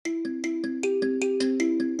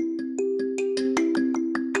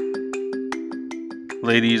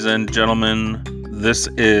Ladies and gentlemen, this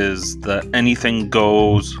is the Anything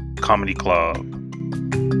Goes Comedy Club.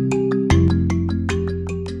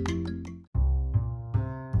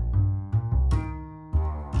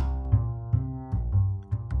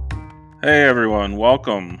 Hey everyone,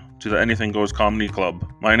 welcome to the Anything Goes Comedy Club.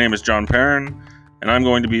 My name is Jon Perrin, and I'm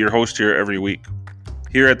going to be your host here every week.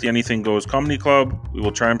 Here at the Anything Goes Comedy Club, we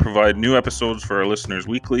will try and provide new episodes for our listeners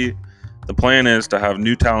weekly. The plan is to have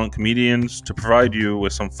new talent comedians to provide you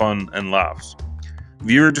with some fun and laughs.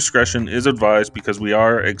 Viewer discretion is advised because we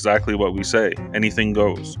are exactly what we say. Anything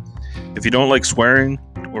goes. If you don't like swearing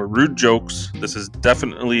or rude jokes, this is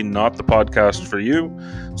definitely not the podcast for you.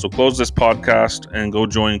 So close this podcast and go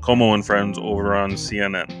join Como and Friends over on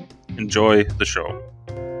CNN. Enjoy the show.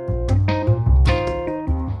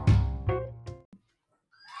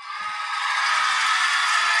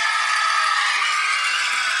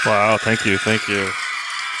 Wow, thank you.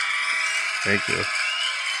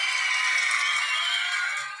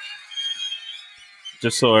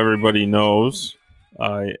 Just so everybody knows,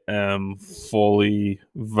 I am fully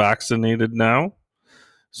vaccinated now.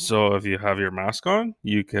 So if you have your mask on,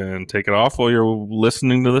 you can take it off while you're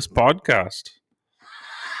listening to this podcast.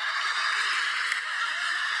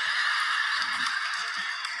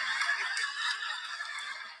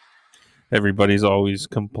 Everybody's always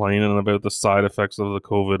complaining about the side effects of the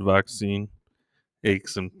COVID vaccine.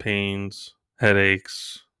 Aches and pains,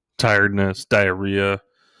 headaches, tiredness, diarrhea.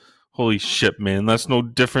 Holy shit, man. That's no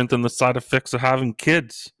different than the side effects of having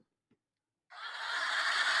kids.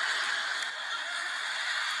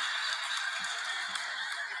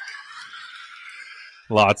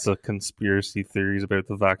 Lots of conspiracy theories about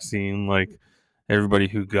the vaccine, like everybody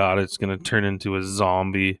who got it's going to turn into a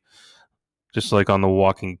zombie, just like on The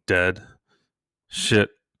Walking Dead. Shit,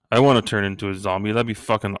 I want to turn into a zombie. That'd be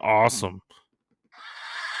fucking awesome.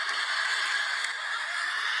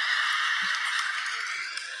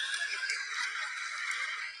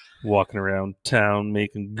 Walking around town,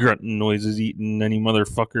 making grunting noises, eating any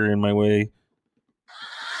motherfucker in my way.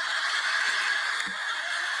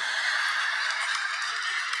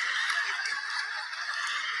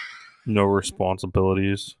 No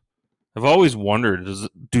responsibilities. I've always wondered,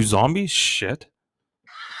 do zombies shit?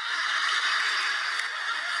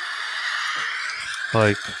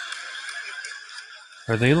 Like,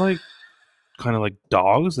 are they like kind of like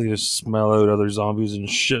dogs? They just smell out other zombies and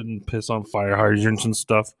shit and piss on fire hydrants and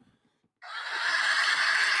stuff.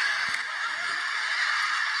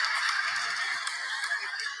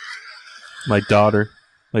 My daughter,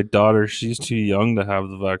 she's too young to have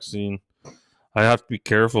the vaccine. I have to be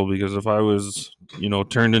careful because if I was,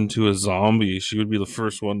 turned into a zombie, she would be the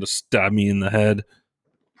first one to stab me in the head.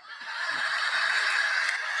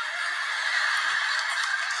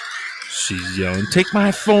 She's yelling, "Take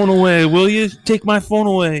my phone away, will you? Take my phone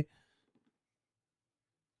away."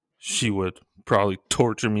 She would probably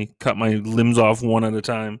torture me, cut my limbs off one at a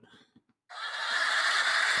time.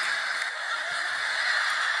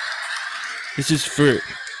 This is for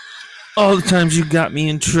all the times you got me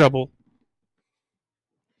in trouble.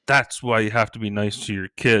 That's why you have to be nice to your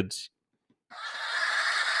kids.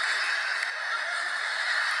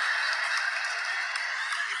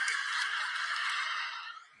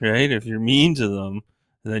 Right? If you're mean to them,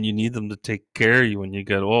 then you need them to take care of you when you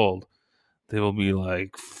get old. They will be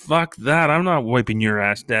like, "Fuck that, I'm not wiping your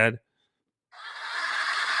ass, Dad."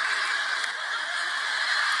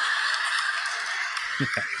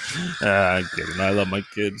 I'm kidding. I love my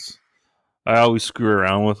kids. I always screw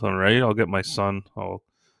around with them, right? I'll get my son. I'll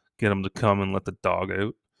get him to come and let the dog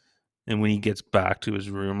out. And when he gets back to his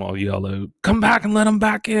room, I'll yell out, "Come back and let him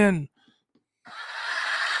back in."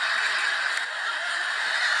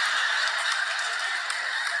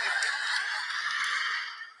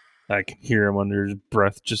 I can hear him under his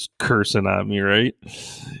breath just cursing at me, right?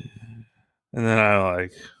 And then I'm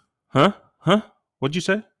like, Huh? What'd you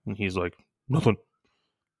say? And he's like, "Nothing."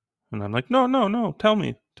 And I'm like, no, tell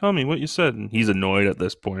me what you said. And he's annoyed at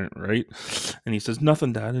this point, right? And he says,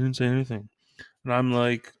 "Nothing, Dad, I didn't say anything." And I'm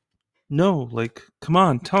like, "No, like, come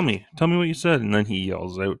on, tell me what you said." And then he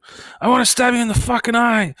yells out, "I want to stab you in the fucking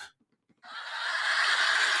eye."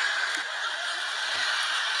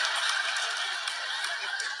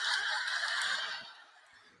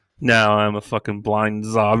 Now I'm a fucking blind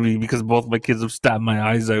zombie because both my kids have stabbed my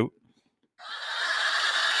eyes out.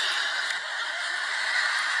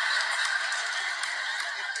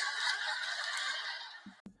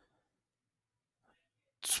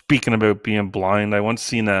 Speaking about being blind, I once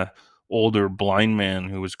seen a older blind man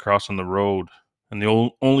who was crossing the road, and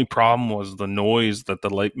the only problem was the noise that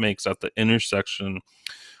the light makes at the intersection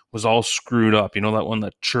was all screwed up. You know that one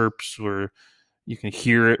that chirps where you can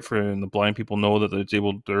hear it and the blind people know that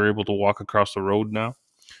they're able to walk across the road now.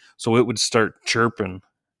 So it would start chirping,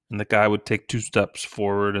 and the guy would take 2 steps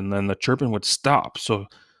forward, and then the chirping would stop. So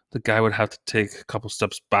the guy would have to take a couple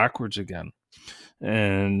steps backwards again.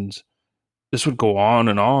 And this would go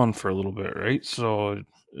on for a little bit, right? So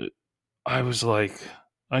I was like,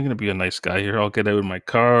 I'm going to be a nice guy here. I'll get out of my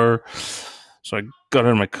car. So I got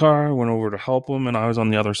out of my car, went over to help him, and I was on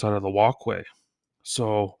the other side of the walkway.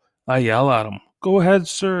 So I yell at him, "Go ahead,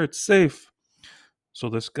 sir. It's safe." So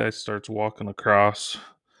this guy starts walking across,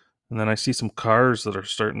 and then I see some cars that are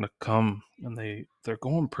starting to come, and they're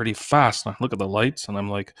going pretty fast. And I look at the lights, and I'm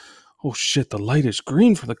like, "Oh shit, the light is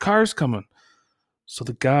green for the cars coming." So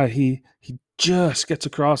the guy, he just gets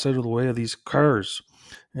across out of the way of these cars,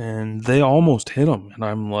 and they almost hit him. And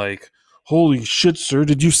I'm like, "Holy shit, sir,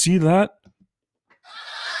 did you see that?"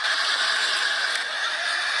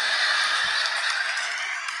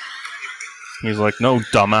 He's like, "No,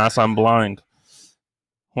 dumbass, I'm blind."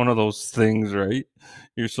 One of those things, right?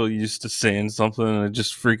 You're so used to saying something and it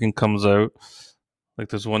just freaking comes out. Like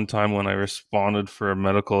there's one time when I responded for a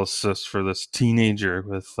medical assist for this teenager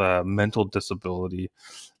with mental disability,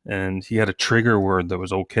 and he had a trigger word that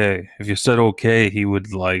was okay. If you said okay, he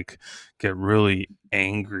would like get really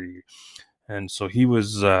angry. And so he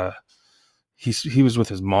was with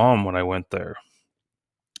his mom when I went there.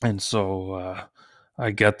 And so I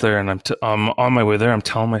get there and I'm on my way there. I'm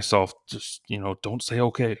telling myself, just, don't say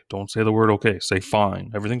okay. Don't say the word okay. Say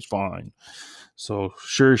fine. Everything's fine. So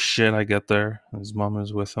sure as shit, I get there. His mom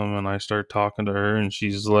is with him, and I start talking to her, and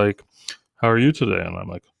she's like, "How are you today?" And I'm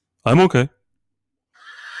like, "I'm okay."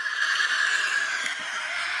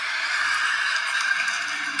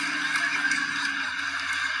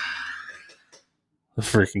 The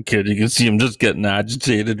freaking kid, you can see him just getting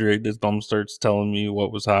agitated, right? His mom starts telling me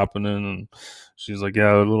what was happening, and she's like,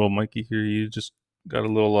 "Yeah, little Mikey here, you just got a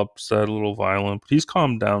little upset, a little violent, but he's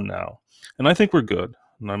calmed down now, and I think we're good."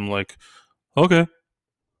 And I'm like, "Okay."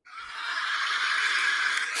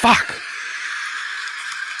 Fuck.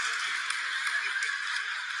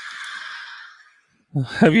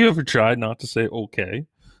 Have you ever tried not to say okay?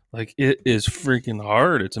 Like, it is freaking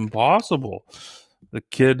hard. It's impossible. The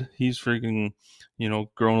kid, he's freaking,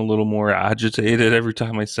 growing a little more agitated every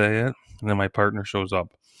time I say it. And then my partner shows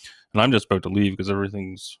up. And I'm just about to leave because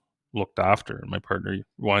everything's looked after. And my partner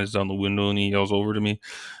winds down the window and he yells over to me,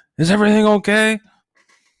 "Is everything okay?"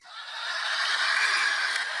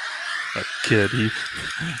 That kid,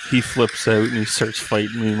 he flips out and he starts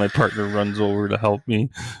fighting me. My partner runs over to help me.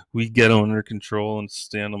 We get him under control and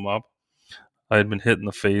stand him up. I had been hit in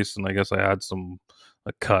the face, and I guess I had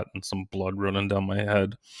a cut and some blood running down my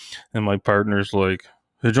head. And my partner's like,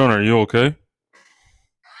 "Hey, John, are you okay?"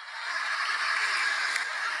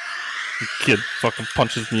 The kid fucking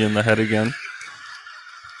punches me in the head again.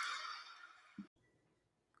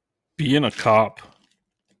 Being a cop,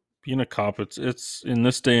 it's in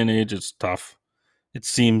this day and age, it's tough. It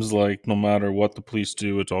seems like no matter what the police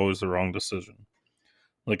do, it's always the wrong decision.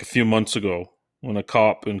 Like a few months ago, when a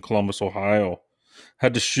cop in Columbus, Ohio,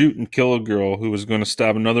 had to shoot and kill a girl who was going to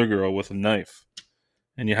stab another girl with a knife.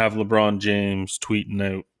 And you have LeBron James tweeting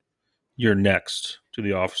out, "You're next," to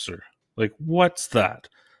the officer. Like, what's that?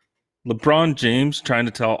 LeBron James trying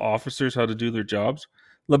to tell officers how to do their jobs?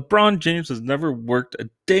 LeBron James has never worked a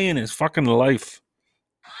day in his fucking life.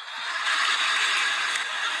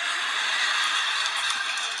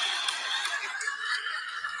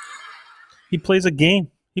 He plays a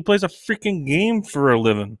game. He plays a freaking game for a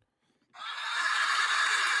living.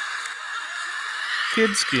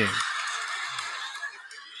 Kids game.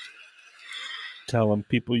 Telling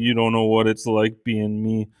people you don't know what it's like being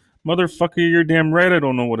me. Motherfucker, you're damn right I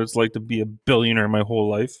don't know what it's like to be a billionaire my whole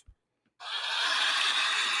life.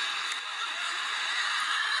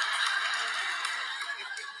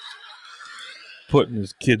 Putting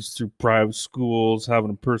his kids through private schools,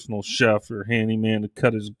 having a personal chef or handyman to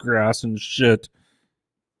cut his grass and shit.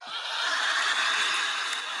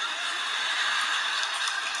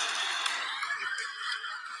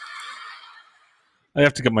 I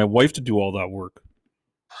have to get my wife to do all that work.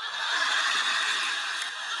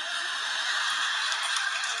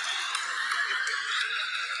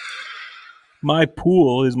 My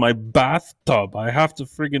pool is my bathtub. I have to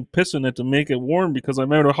friggin' piss in it to make it warm because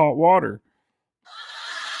I'm out of hot water.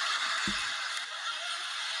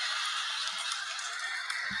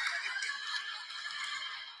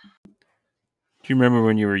 Do you remember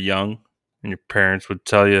when you were young and your parents would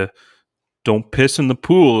tell you, "Don't piss in the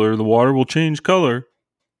pool or the water will change color"?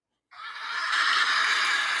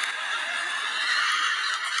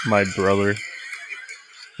 My brother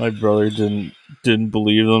My brother didn't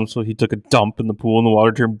believe them, so he took a dump in the pool and the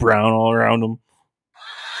water turned brown all around him.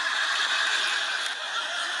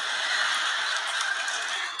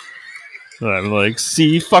 And I'm like,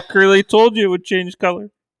 see, fucker, they told you it would change color.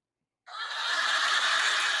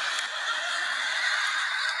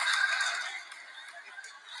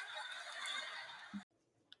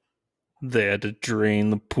 They had to drain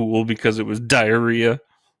the pool because it was diarrhea.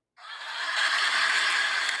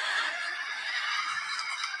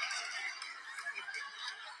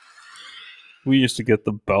 We used to get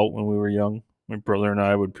the belt when we were young. My brother and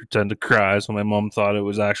I would pretend to cry so my mom thought it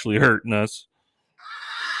was actually hurting us.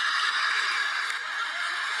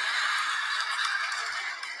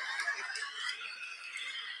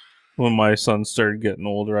 When my son started getting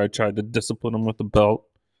older, I tried to discipline him with the belt.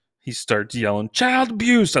 He starts yelling, "Child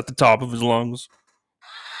abuse!" at the top of his lungs.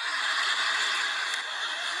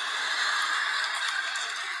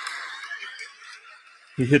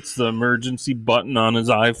 He hits the emergency button on his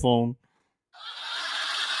iPhone.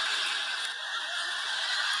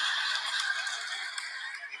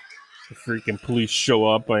 The freaking police show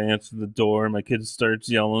up. I answer the door. My kid starts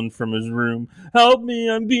yelling from his room, "Help me!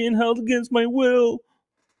 I'm being held against my will!"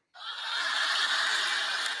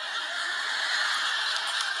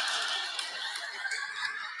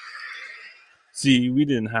 See, we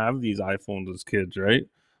didn't have these iPhones as kids, right?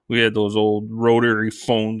 We had those old rotary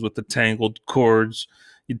phones with the tangled cords.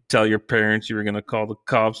 You'd tell your parents you were going to call the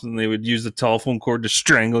cops, and they would use the telephone cord to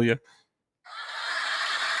strangle you.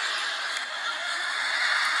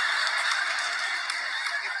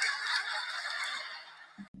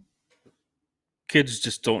 Kids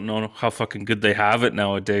just don't know how fucking good they have it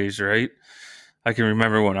nowadays, right? I can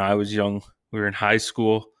remember when I was young, we were in high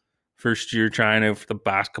school, first year trying out for the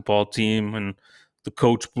basketball team, and the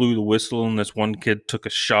coach blew the whistle, and this one kid took a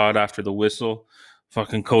shot after the whistle.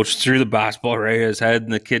 Fucking coach threw the basketball right at his head,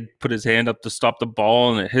 and the kid put his hand up to stop the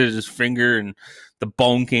ball, and it hit his finger, and the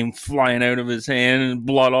bone came flying out of his hand, and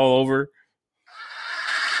blood all over.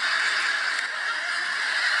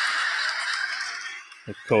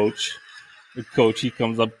 The coach, he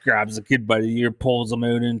comes up, grabs the kid by the ear, pulls him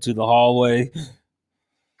out into the hallway.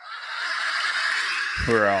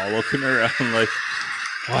 We're all looking around like,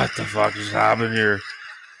 what the fuck just happened here?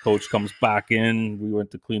 Coach comes back in. We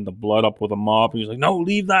went to clean the blood up with a mop. He's like, no,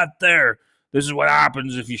 leave that there. This is what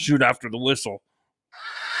happens if you shoot after the whistle.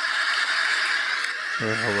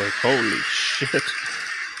 We're like, holy shit.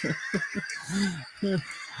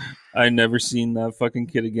 I never seen that fucking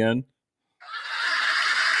kid again.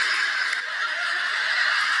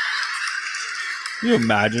 Can you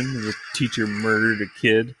imagine if a teacher murdered a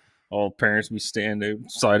kid? All parents be standing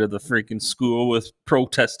outside of the freaking school with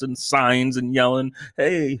protesting signs and yelling,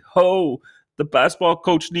 "Hey, ho, the basketball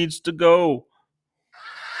coach needs to go."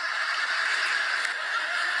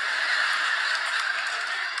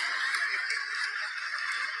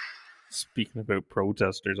 Speaking about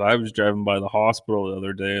protesters, I was driving by the hospital the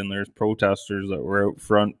other day, and there's protesters that were out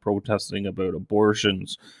front protesting about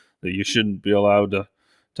abortions, that you shouldn't be allowed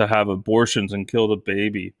to have abortions and kill the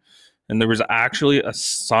baby. And there was actually a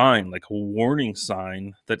sign, like a warning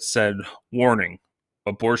sign, that said, "Warning,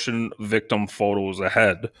 abortion victim photos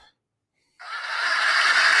ahead."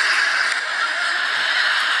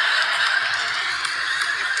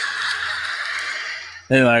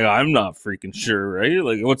 And like, I'm not freaking sure, right?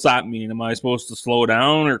 Like, what's that mean? Am I supposed to slow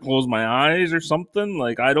down or close my eyes or something?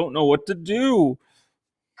 Like, I don't know what to do.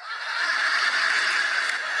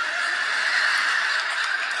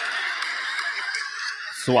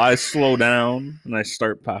 So I slow down and I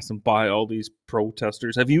start passing by all these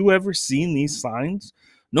protesters. Have you ever seen these signs?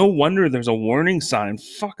 No wonder there's a warning sign.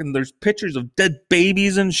 Fucking, there's pictures of dead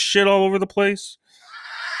babies and shit all over the place.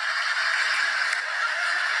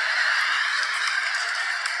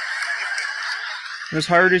 As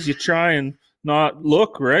hard as you try and not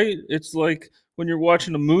look, right? It's like when you're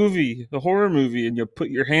watching a movie, a horror movie, and you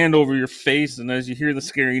put your hand over your face, and as you hear the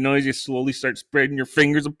scary noise, you slowly start spreading your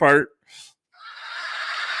fingers apart.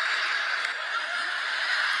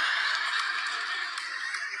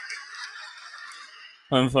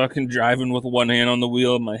 I'm fucking driving with one hand on the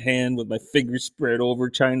wheel and my hand with my fingers spread over,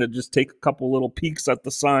 trying to just take a couple little peeks at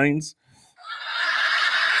the signs.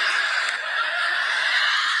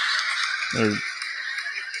 Or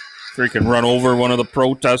freaking run over one of the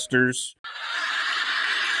protesters.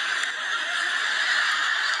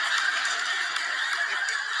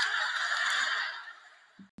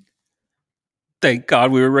 Thank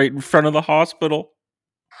God we were right in front of the hospital.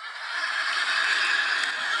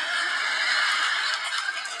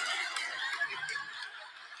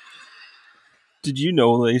 Did you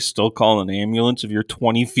know they still call an ambulance if you're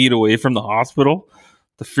 20 feet away from the hospital?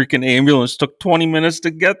 The freaking ambulance took 20 minutes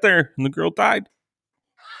to get there, and the girl died.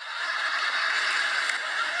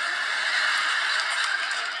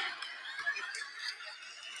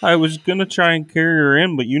 I was gonna try and carry her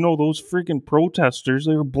in, but those freaking protesters,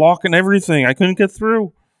 they were blocking everything. I couldn't get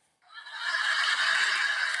through.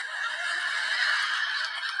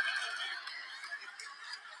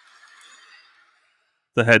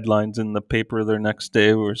 The headlines in the paper the next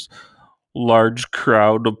day was large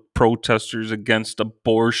crowd of protesters against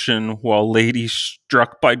abortion while lady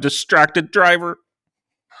struck by distracted driver.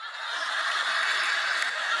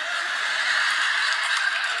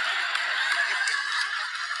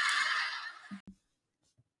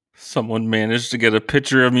 Someone managed to get a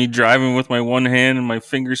picture of me driving with my one hand and my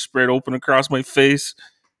fingers spread open across my face.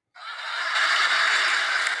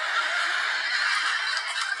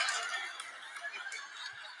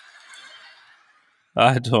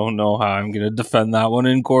 I don't know how I'm going to defend that one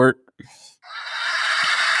in court.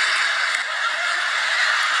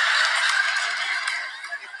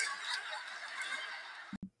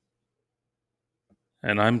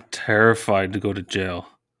 And I'm terrified to go to jail.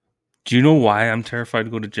 Do you know why I'm terrified to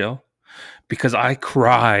go to jail? Because I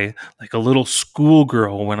cry like a little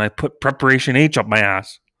schoolgirl when I put preparation H up my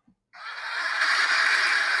ass.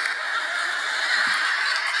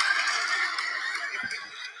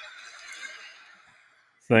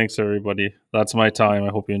 Thanks, everybody. That's my time. I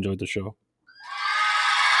hope you enjoyed the show.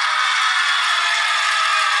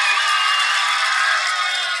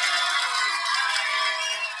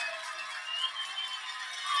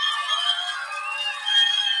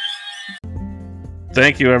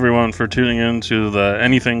 Thank you, everyone, for tuning in to the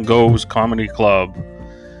Anything Goes Comedy Club.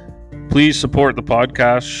 Please support the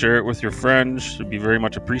podcast, share it with your friends. It'd be very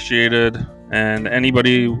much appreciated. And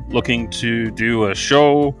anybody looking to do a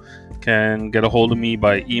show can get a hold of me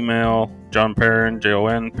by email, Jon Perrin,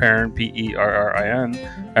 Jon Perrin, Perrin,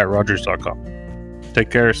 @rogers.com. Take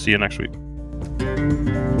care. See you next week.